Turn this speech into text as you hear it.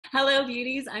Hello,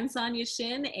 beauties. I'm Sonia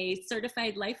Shin, a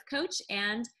certified life coach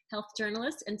and health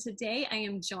journalist. And today I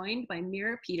am joined by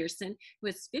Mira Peterson, who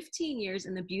has 15 years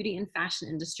in the beauty and fashion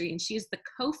industry. And she is the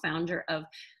co-founder of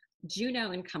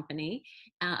JUNO Company,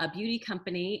 a beauty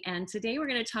company. And today we're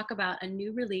going to talk about a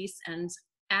new release and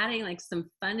adding like some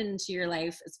fun into your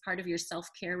life as part of your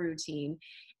self-care routine.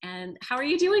 And how are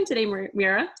you doing today,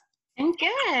 Mira? I'm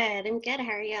good. I'm good.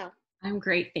 How are you? I'm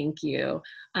great, thank you.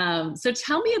 So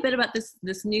tell me a bit about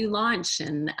this new launch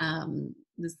and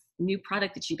this new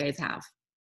product that you guys have.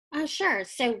 Sure.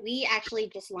 So we actually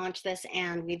just launched this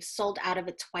and we've sold out of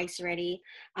it twice already.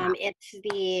 Wow. It's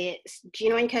the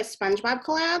JUNO Co Spongebob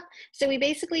collab. So we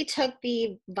basically took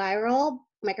the viral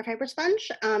microfiber sponge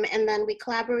and then we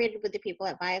collaborated with the people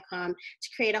at Viacom to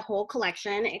create a whole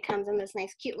collection. It comes in this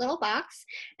nice cute little box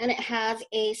and it has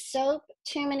a soap,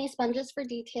 2 mini sponges for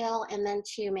detail, and then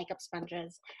 2 makeup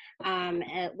sponges,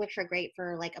 which are great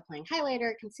for like applying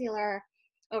highlighter, concealer,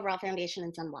 overall foundation,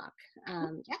 and sunblock.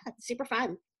 Yeah, it's super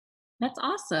fun. That's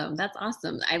awesome. That's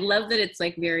awesome. I love that it's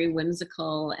like very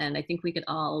whimsical, and I think we could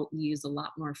all use a lot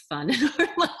more fun in our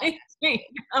lives right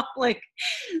now, like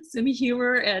some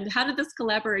humor. And how did this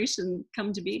collaboration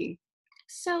come to be?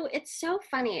 So it's so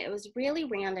funny. It was really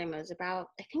random. It was about,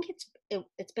 I think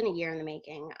it's been a year in the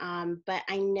making. But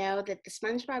I know that the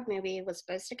SpongeBob movie was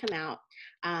supposed to come out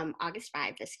August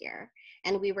 5 this year,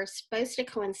 and we were supposed to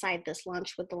coincide this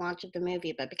launch with the launch of the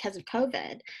movie. But because of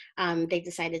COVID, they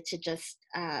decided to just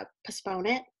postpone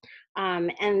it.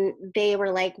 And they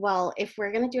were like, well, if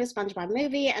we're going to do a SpongeBob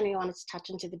movie and we wanted to touch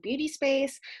into the beauty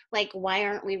space, like, why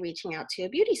aren't we reaching out to a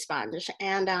beauty sponge?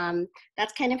 And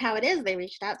that's kind of how it is. They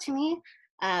reached out to me.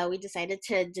 We decided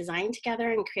to design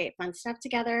together and create fun stuff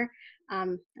together.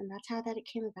 And that's how that it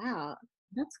came about.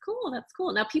 That's cool. That's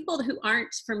cool. Now, people who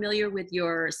aren't familiar with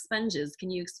your sponges,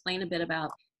 can you explain a bit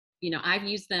about, I've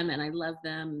used them and I love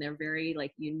them. They're very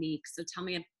like unique. So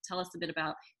tell us a bit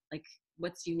about like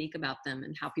what's unique about them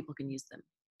and how people can use them.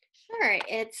 Sure.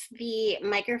 It's the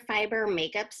microfiber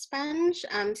makeup sponge.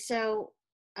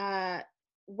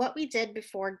 What we did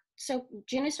before, so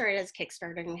JUNO started as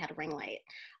Kickstarter and we had a ring light.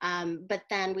 But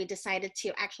then we decided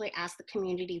to actually ask the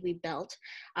community we built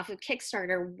off of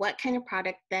Kickstarter what kind of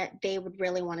product that they would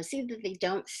really want to see that they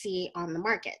don't see on the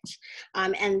market.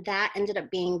 And that ended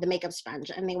up being the makeup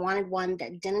sponge. And they wanted one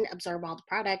that didn't absorb all the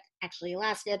product, actually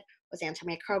lasted, was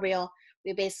antimicrobial.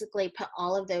 We basically put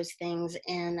all of those things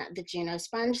in the JUNO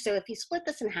sponge. So if you split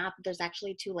this in half, there's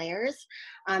actually 2 layers,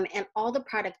 and all the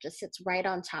product just sits right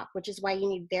on top, which is why you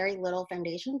need very little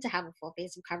foundation to have a full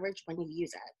face of coverage when you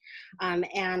use it.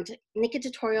 And Naked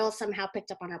Tutorial somehow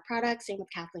picked up on our product, same with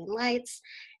Kathleen Lights.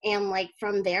 And like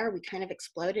from there, we kind of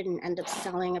exploded and ended up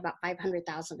selling about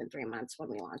 500,000 in 3 months when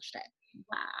we launched it.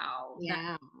 Wow.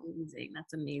 Yeah. That's amazing.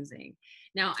 That's amazing.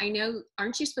 Now, I know,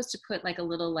 aren't you supposed to put like a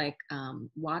little like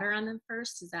water on them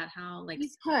first? Is that how like? You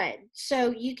could.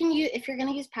 So you can use, if you're going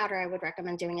to use powder, I would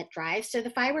recommend doing it dry. So the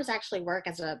fibers actually work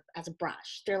as a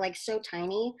brush. They're like so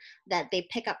tiny that they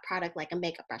pick up product like a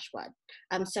makeup brush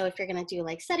would. So if you're going to do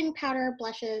like setting powder,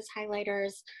 blushes,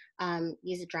 highlighters,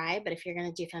 use it dry. But if you're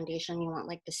going to do foundation, you want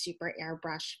like the super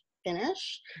airbrush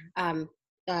finish.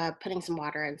 Putting some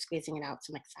water and squeezing it out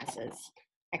some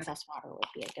excess water would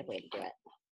be a good way to do it.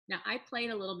 Now, I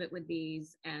played a little bit with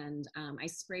these and I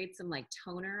sprayed some like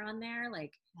toner on there,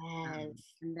 like, Yes.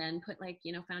 and then put like,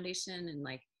 foundation and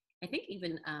like, I think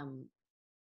even,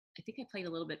 I think I played a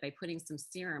little bit by putting some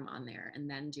serum on there and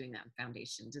then doing that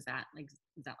foundation. Is that like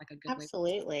a good way?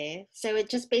 Absolutely. So it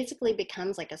just basically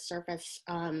becomes like a surface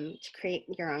to create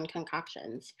your own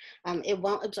concoctions. It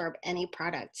won't absorb any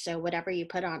product. So whatever you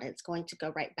put on, it's going to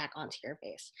go right back onto your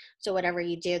face. So whatever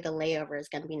you do, the layover is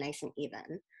going to be nice and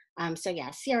even. So yeah,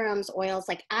 serums, oils,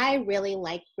 like I really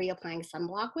like reapplying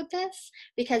sunblock with this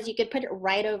because you could put it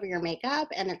right over your makeup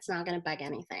and it's not going to bug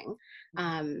anything.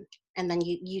 And then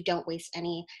you don't waste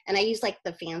any, and I use like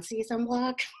the fancy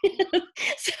sunblock.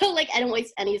 So like I don't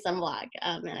waste any sunblock.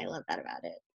 And I love that about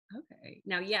it. Okay.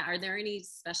 Now, yeah, are there any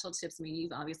special tips? I mean,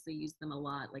 you've obviously used them a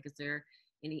lot. Like, is there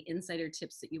any insider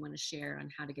tips that you want to share on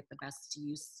how to get the best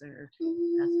use or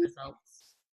best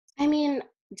results? I mean,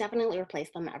 definitely replace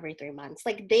them every 3 months.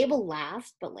 Like they will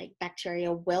last, but like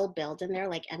bacteria will build in there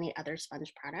like any other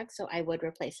sponge product. So I would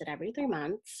replace it every 3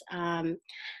 months.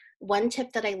 One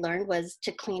tip that I learned was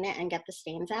to clean it and get the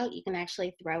stains out. You can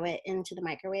actually throw it into the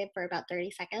microwave for about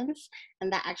 30 seconds,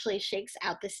 and that actually shakes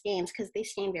out the stains because they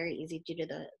stain very easy due to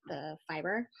the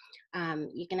fiber.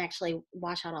 You can actually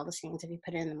wash out all the stains if you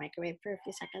put it in the microwave for a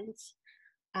few seconds.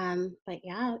 But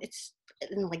yeah, it's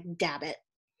and like dab it.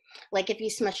 Like if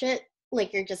you smush it,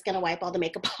 like you're just gonna wipe all the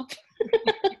makeup off.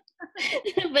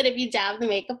 But if you dab the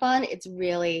makeup on, it's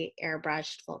really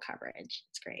airbrushed, full coverage.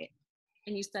 It's great.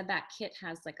 And you said that kit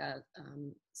has like a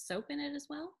soap in it as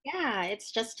well? Yeah,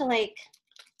 it's just to like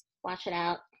wash it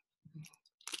out.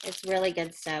 It's really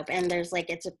good soap, and there's like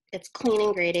it's clean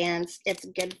ingredients. It's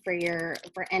good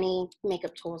for any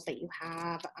makeup tools that you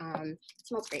have. It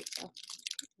smells great too.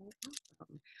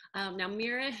 Now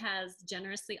Mira has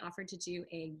generously offered to do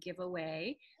a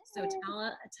giveaway. So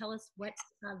tell us what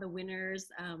the winners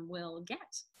will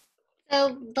get.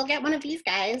 So they'll get one of these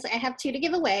guys. I have 2 to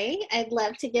give away. I'd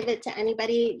love to give it to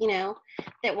anybody,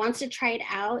 that wants to try it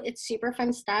out. It's super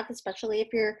fun stuff, especially if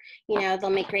you're, they'll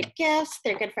make great gifts.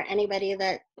 They're good for anybody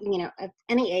that, of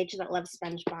any age that loves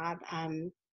SpongeBob.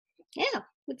 Yeah,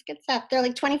 it's good stuff. They're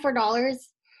like $24.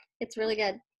 It's really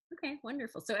good. Okay,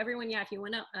 wonderful. So everyone, yeah, if you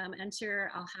want to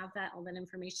enter, I'll have all that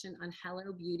information on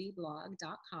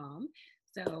hellobeautyblog.com.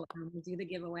 So we'll do the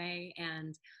giveaway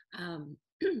and,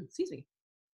 excuse me.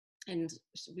 And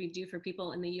should we do for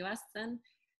people in the US then?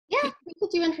 Yeah, we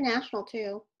could do international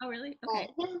too. Oh, really? Okay.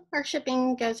 Yeah, our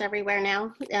shipping goes everywhere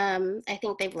now. I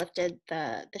think they've lifted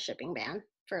the shipping ban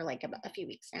for like a few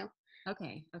weeks now.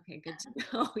 Okay, good to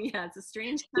know. Yeah, it's a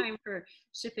strange time for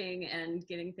shipping and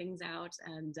getting things out.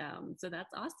 And so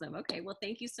that's awesome. Okay, well,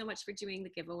 thank you so much for doing the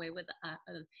giveaway with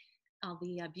all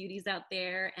the beauties out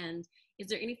there. And is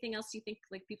there anything else you think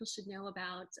like people should know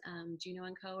about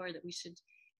JUNO Co or that we should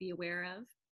be aware of?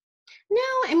 No,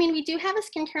 I mean, we do have a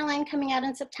skincare line coming out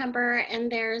in September, and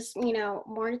there's,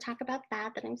 more to talk about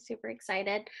that I'm super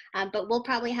excited. But we'll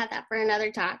probably have that for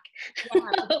another talk. Yeah,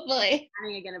 hopefully.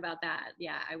 Again about that.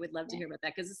 Yeah, I would love to hear about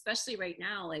that because especially right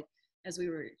now, like as we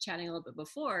were chatting a little bit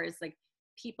before, it's like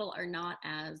people are not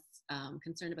as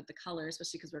concerned about the color,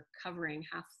 especially because we're covering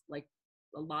half, like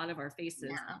a lot of our faces.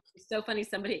 Yeah. It's so funny.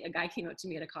 A guy came up to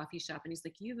me at a coffee shop and he's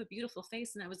like, "You have a beautiful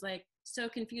face," and I was like, so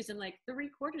confused. I'm like,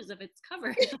 3/4 of it's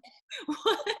covered.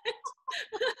 What?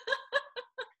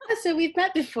 So we've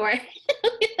met before.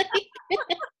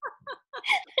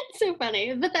 It's so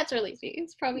funny, but that's really sweet.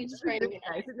 It's probably just trying to be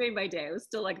nice. It made my day. It was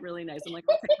still like really nice. I'm like,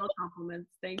 I'll take all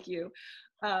compliments. Thank you.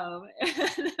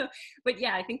 But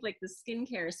yeah, I think like the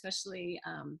skincare, especially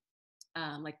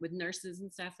like with nurses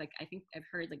and stuff, like I think I've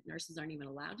heard like nurses aren't even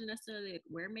allowed to necessarily like,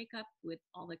 wear makeup with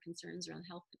all the concerns around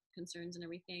health concerns and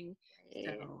everything.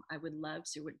 Right. So I would love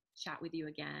to chat with you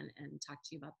again and talk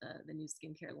to you about the new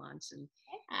skincare launch. And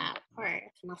yeah, of course.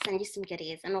 And I'll send you some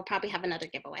goodies, and we'll probably have another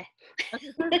giveaway.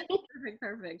 Okay,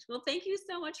 perfect. Well, thank you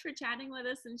so much for chatting with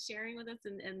us and sharing with us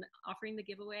and offering the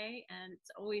giveaway. And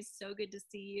it's always so good to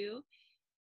see you.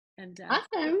 And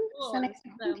awesome. cool. So nice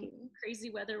crazy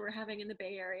weather we're having in the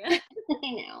Bay Area.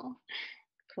 I know.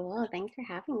 Cool. Thanks for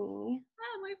having me.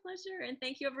 Oh, my pleasure. And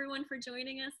thank you everyone for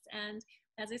joining us. And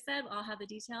as I said, I'll have the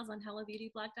details on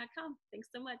hellobeautyblog.com. Thanks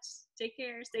so much. Take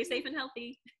care. Stay safe and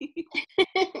healthy.